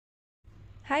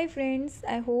Hi friends,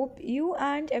 I hope you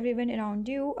and everyone around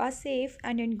you are safe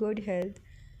and in good health.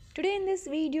 Today in this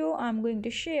video, I'm going to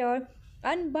share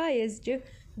unbiased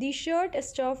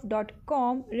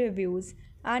Theshirtstuff.com reviews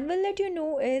and will let you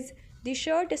know is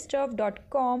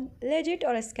Theshirtstuff.com legit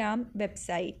or a scam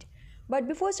website. But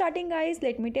before starting guys,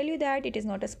 let me tell you that it is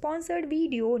not a sponsored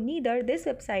video, neither this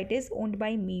website is owned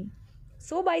by me.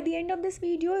 So by the end of this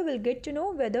video, you will get to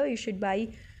know whether you should buy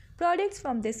products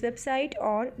from this website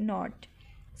or not.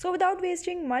 So without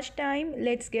wasting much time,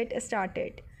 let's get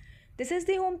started. This is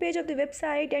the homepage of the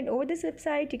website, and over this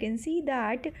website you can see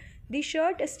that the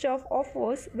shirt stuff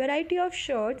offers variety of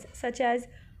shirts such as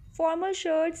formal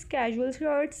shirts, casual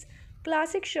shirts,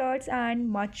 classic shirts and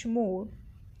much more.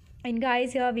 And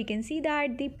guys, here we can see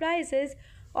that the prices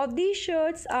of these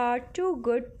shirts are too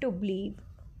good to believe.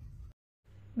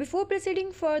 Before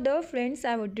proceeding further, friends,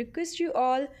 I would request you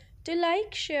all to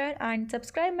like, share and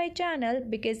subscribe my channel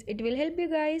because it will help you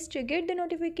guys to get the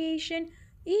notification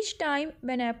each time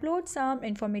when I upload some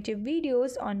informative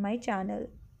videos on my channel.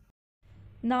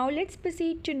 Now let's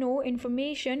proceed to know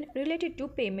information related to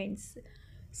payments.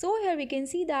 So here we can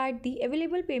see that the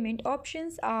available payment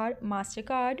options are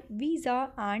MasterCard,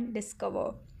 Visa and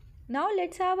Discover. Now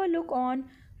let's have a look on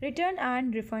return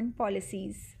and refund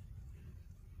policies.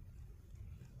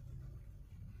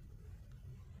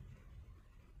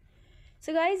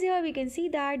 So guys, here we can see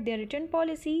that their return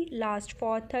policy lasts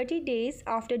for 30 days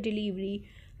after delivery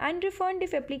and refund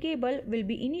if applicable will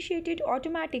be initiated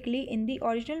automatically in the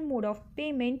original mode of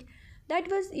payment that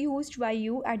was used by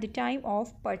you at the time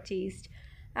of purchase.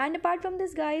 And apart from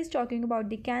this guys, talking about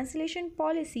the cancellation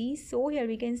policy, so here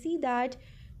we can see that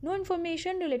no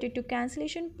information related to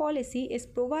cancellation policy is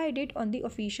provided on the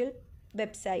official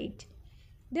website.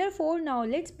 Therefore, now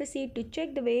let's proceed to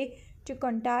check the way to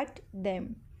contact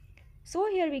them. So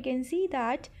here we can see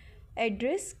that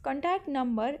address, contact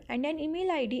number and an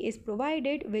email ID is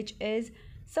provided, which is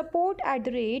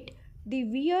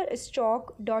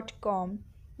support@thewearstock.com.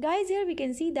 Guys, here we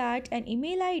can see that an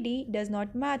email ID does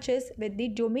not matches with the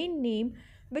domain name,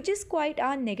 which is quite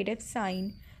a negative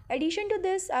sign. Addition to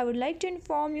this, I would like to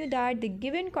inform you that the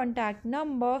given contact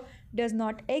number does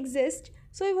not exist,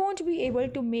 so you won't be able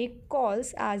to make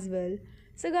calls as well.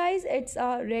 So guys, it's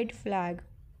a red flag.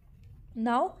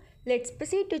 Now let's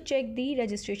proceed to check the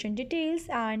registration details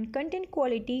and content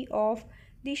quality of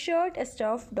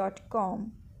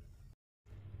Theshirtstuff.com.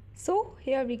 So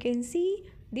here we can see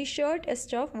the shirt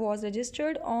stuff was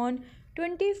registered on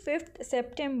 25th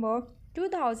September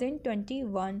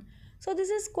 2021. So this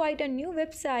is quite a new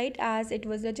website as it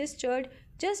was registered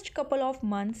just couple of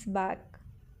months back.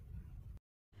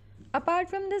 Apart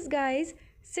from this guys,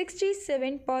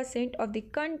 67% of the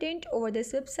content over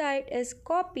this website is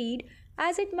copied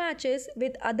as it matches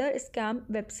with other scam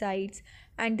websites,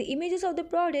 and the images of the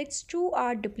products too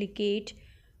are duplicate,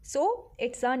 so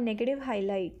it's a negative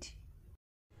highlight.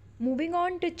 Moving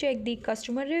on to check the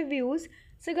customer reviews.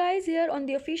 So guys, here on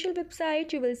the official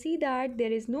website you will see that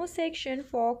there is no section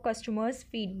for customers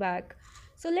feedback.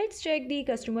 So let's check the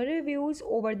customer reviews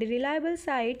over the reliable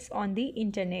sites on the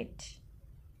internet.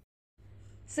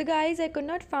 So guys, I could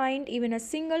not find even a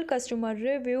single customer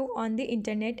review on the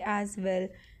internet as well.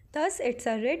 Thus, it's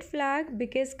a red flag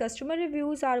because customer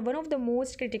reviews are one of the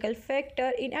most critical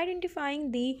factor in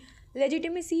identifying the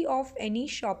legitimacy of any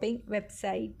shopping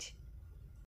website.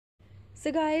 So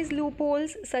guys,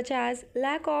 loopholes such as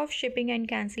lack of shipping and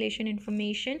cancellation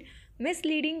information,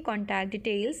 misleading contact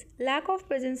details, lack of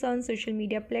presence on social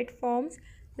media platforms,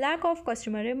 lack of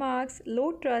customer remarks,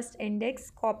 low trust index,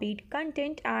 copied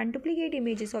content and duplicate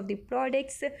images of the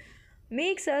products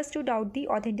makes us to doubt the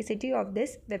authenticity of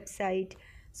this website.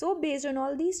 So based on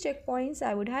all these checkpoints,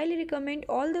 I would highly recommend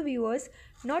all the viewers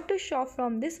not to shop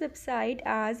from this website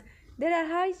as there are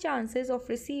high chances of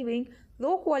receiving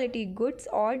low quality goods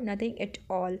or nothing at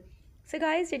all. So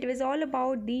guys, it was all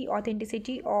about the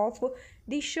authenticity of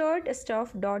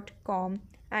Theshirtstuff.com.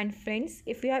 And friends,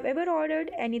 if you have ever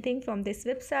ordered anything from this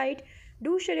website,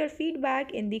 do share your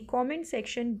feedback in the comment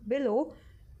section below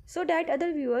so that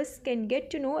other viewers can get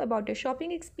to know about your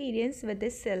shopping experience with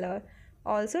this seller.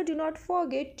 Also, do not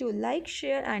forget to like,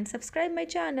 share and subscribe my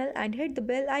channel and hit the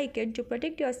bell icon to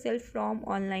protect yourself from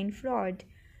online fraud.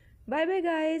 Bye bye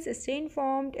guys, stay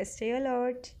informed, stay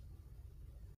alert.